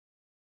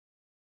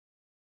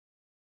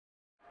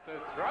To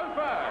throw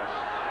first.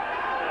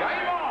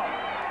 Game on.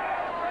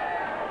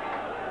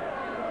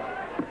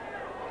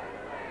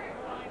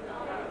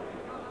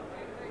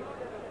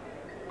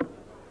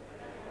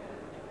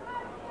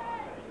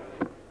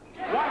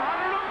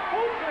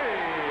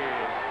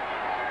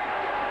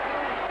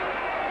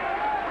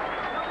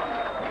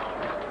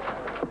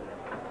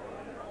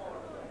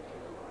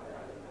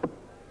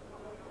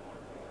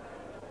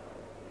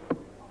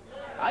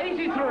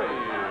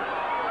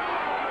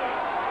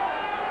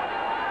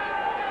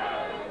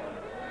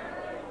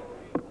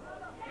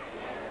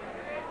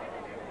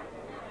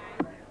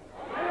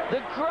 The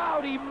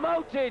crowd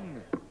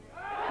emoting.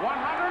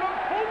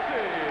 140.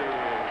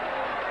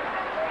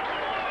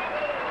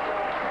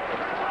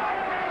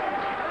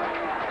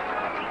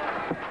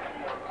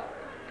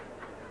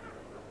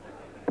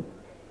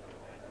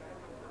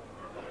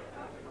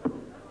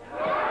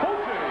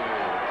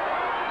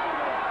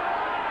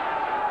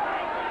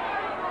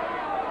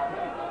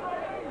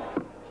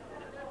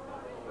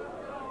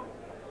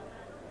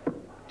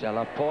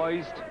 Della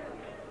poised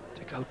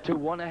to go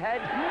 2-1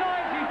 ahead.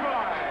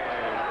 95.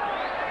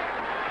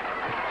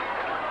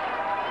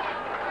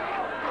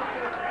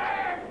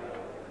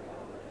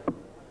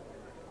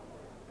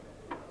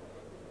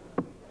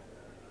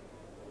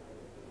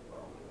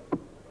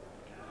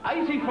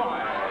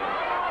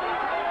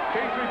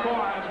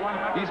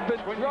 He's been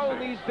throwing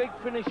these big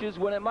finishes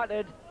when it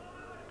mattered.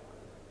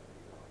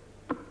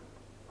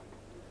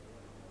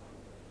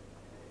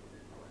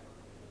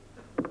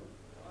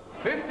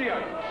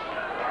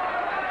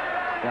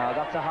 Now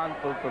that's a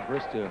handful for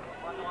Bristow.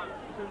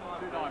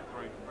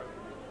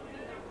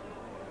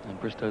 And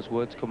Bristow's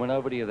words coming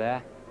over to you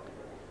there.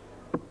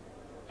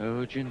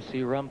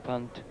 Urgency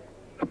rampant.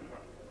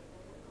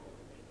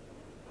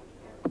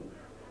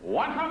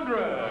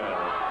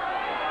 100.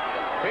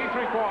 Keith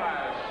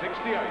requires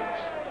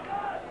 68.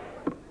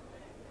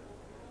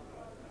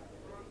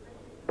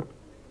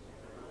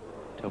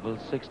 Double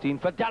 16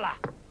 for Della.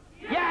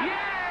 Yes!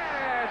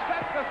 Yes!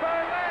 That's the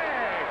third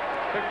leg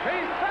to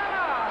Keith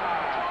Della.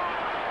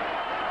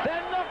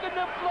 They're knocking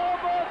the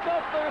floorboards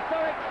off. They're so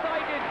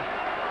excited.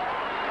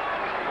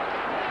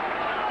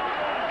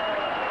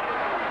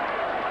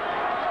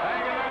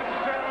 Hanging on to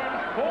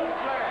German's fourth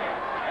leg.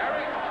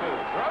 Eric to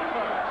throw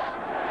first.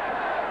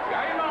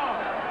 Game on.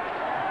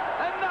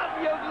 And that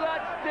young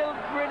lad's still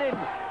grinning.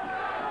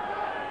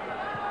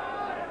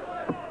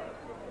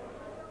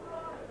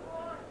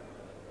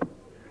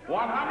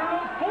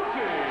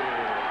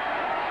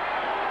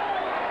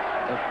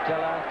 If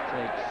Della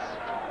takes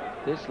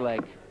this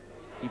leg,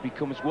 he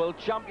becomes world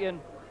champion.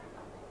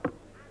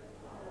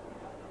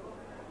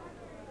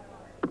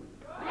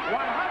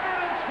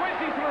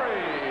 123.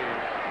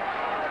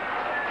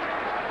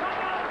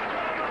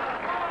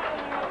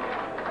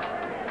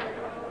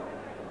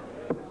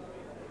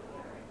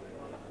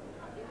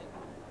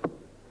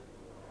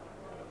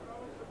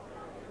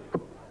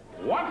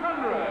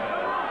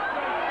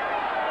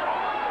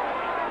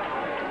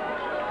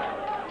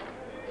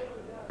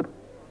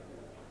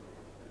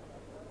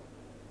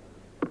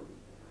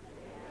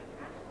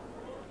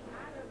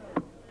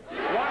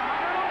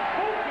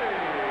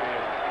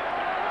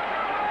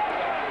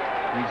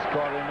 He's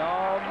got an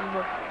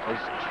arm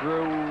as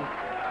true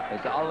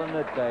as Alan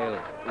Dale.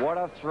 What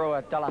a throw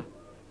at Della.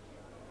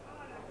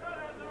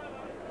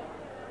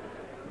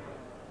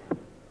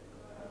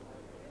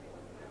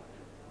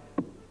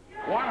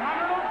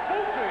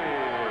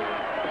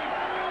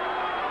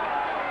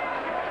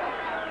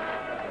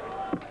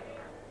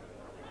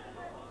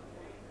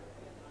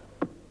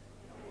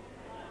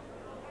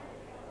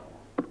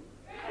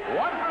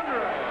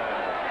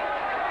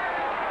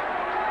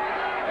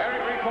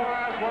 Eric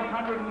requires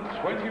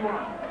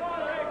 121.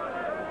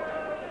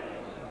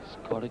 He's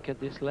got to get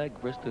this leg,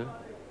 Bristow.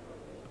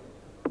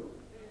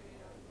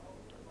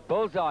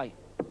 Bullseye.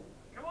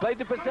 Played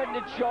the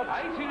percentage shot.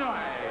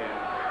 89.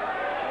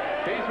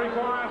 Keith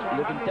requires 138.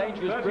 Looking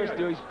dangerous,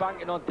 Bristow. He's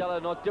banking on Della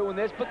not doing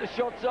this, but the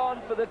shot's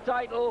on for the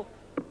title.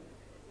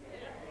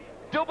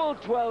 Double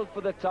 12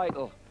 for the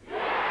title.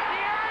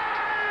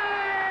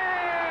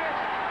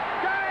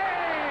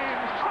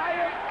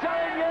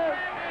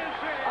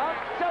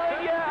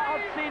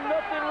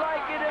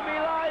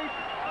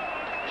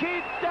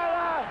 Keith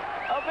Della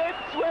of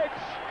Ipswich,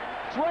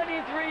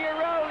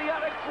 23-year-old, he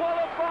had to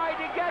qualify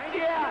to get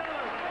here.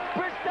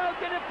 Bristow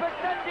did a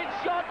percentage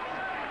shot.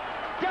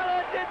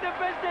 Della did the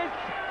business.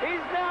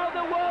 He's now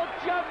the world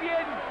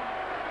champion.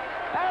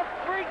 A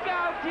freak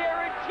out here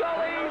at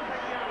Jolly's.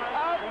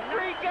 A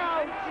freak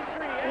out.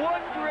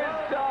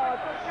 Wondrous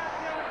darts.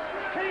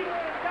 Keith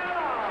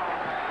Della.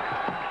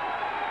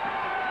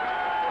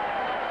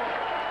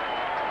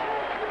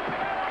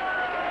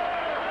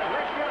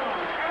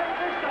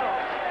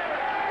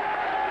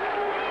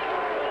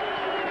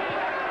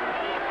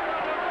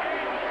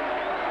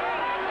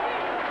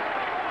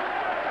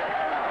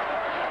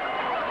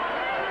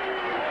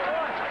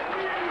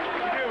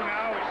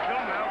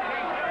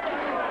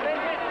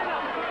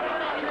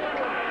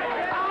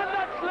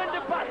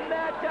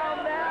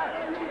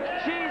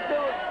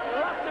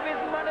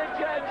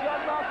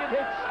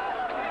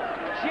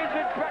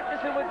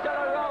 practicing with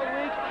Della all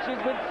week.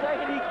 She's been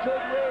saying he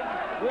could win,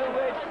 will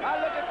win.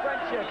 I look at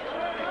friendship.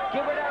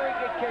 Giving Eric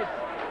a kiss.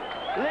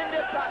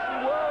 Linda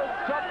Patton, world's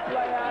top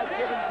player,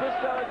 giving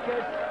Bristow a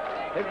kiss.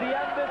 If the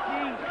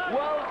Embassy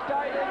world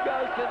title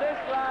goes to this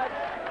lad,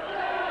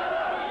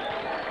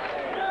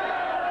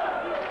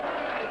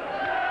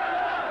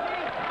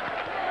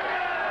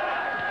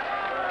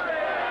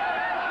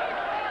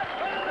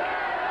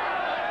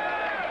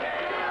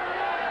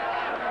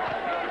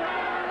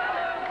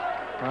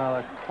 well,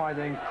 a quite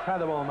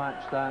incredible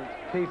match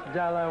that. Keith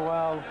Della,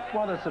 well,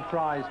 what a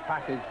surprise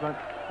package, but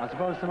I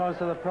suppose to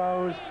most of the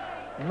pros,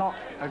 not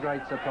a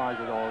great surprise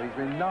at all. He's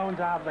been known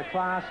to have the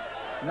class.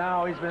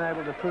 Now he's been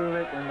able to prove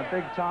it in the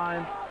big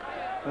time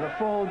with a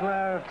full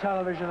glare of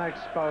television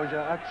exposure.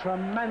 A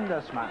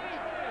tremendous match.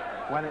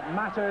 When it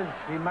mattered,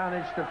 he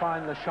managed to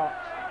find the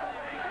shots.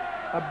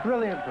 A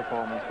brilliant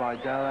performance by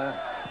Della,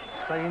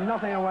 taking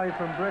nothing away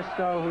from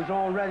Bristow, who's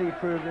already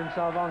proved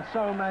himself on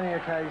so many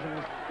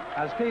occasions,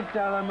 as Keith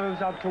Della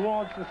moves up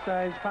towards the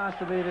stage past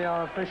the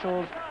video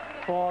officials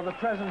for the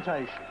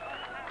presentation.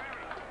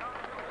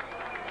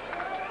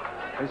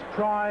 His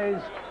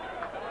prize,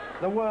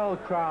 the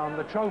World Crown,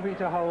 the trophy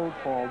to hold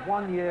for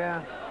 1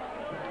 year,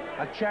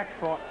 a cheque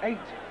for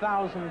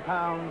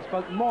 £8,000,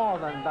 but more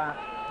than that,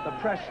 the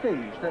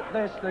prestige that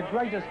this, the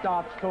greatest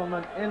darts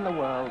tournament in the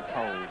world,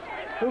 holds.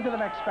 Who could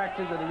have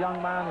expected that a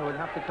young man who would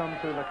have to come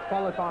through the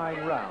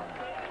qualifying round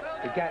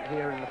to get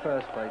here in the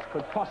first place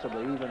could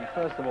possibly even,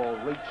 first of all,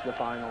 reach the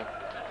final,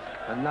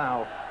 and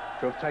now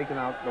to have taken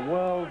out the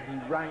world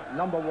ranked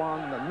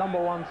 #1, the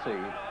 #1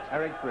 seed,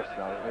 Eric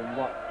Bristow, in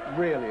what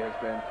really has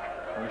been,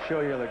 I'm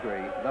sure you'll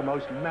agree, the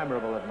most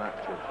memorable of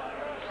matches.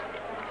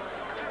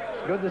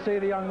 Good to see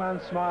the young man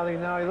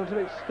smiling now. He looks a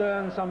bit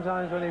stern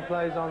sometimes when he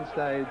plays on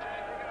stage.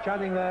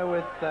 Chatting there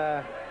with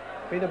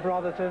Peter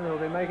Brotherton, who'll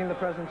be making the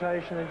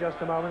presentation in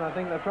just a moment. I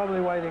think they're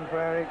probably waiting for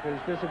Eric,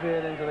 who's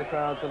disappeared into the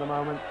crowd for the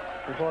moment,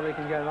 before they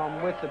can get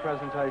on with the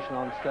presentation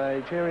on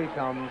stage. Here he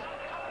comes.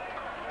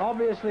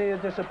 Obviously a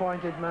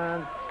disappointed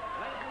man.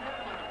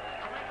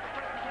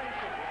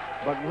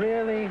 But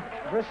really,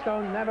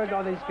 Bristow never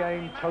got his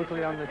game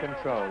totally under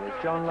control. As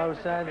John Lowe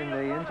said in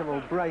the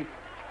interval break,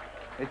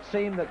 it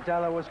seemed that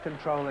Della was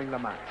controlling the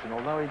match. And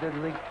although he did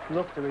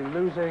look to be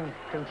losing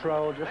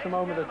control just a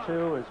moment or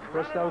two as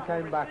Bristow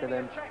came back at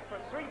him. Check for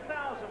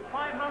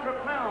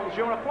 £3,500.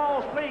 Your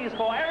applause, please,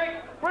 for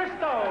Eric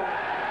Bristow.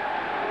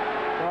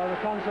 So the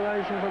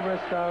consolation for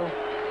Bristow,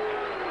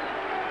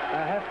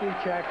 a hefty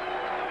cheque,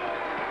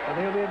 but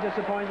he'll be a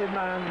disappointed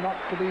man not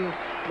to be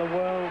the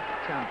world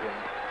champion.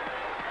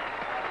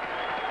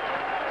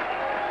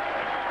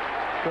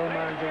 Still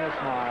managing a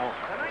smile.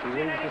 The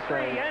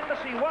 1983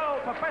 Embassy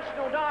World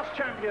Professional Darts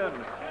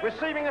Champion,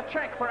 receiving a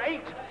cheque for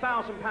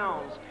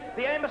 £8,000.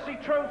 The Embassy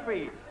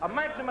Trophy, a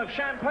magnum of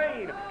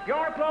champagne.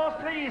 Your applause,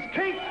 please,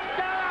 Keith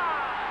Della!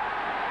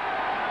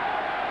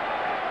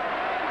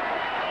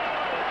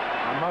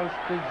 A most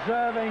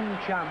deserving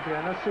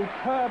champion. A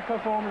superb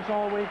performance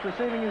all week,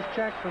 receiving his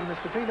cheque from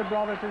Mr. Peter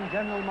Brotherton,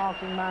 General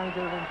Marketing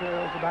Manager of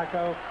Imperial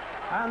Tobacco,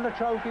 and the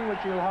trophy which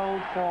he'll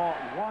hold for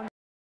 1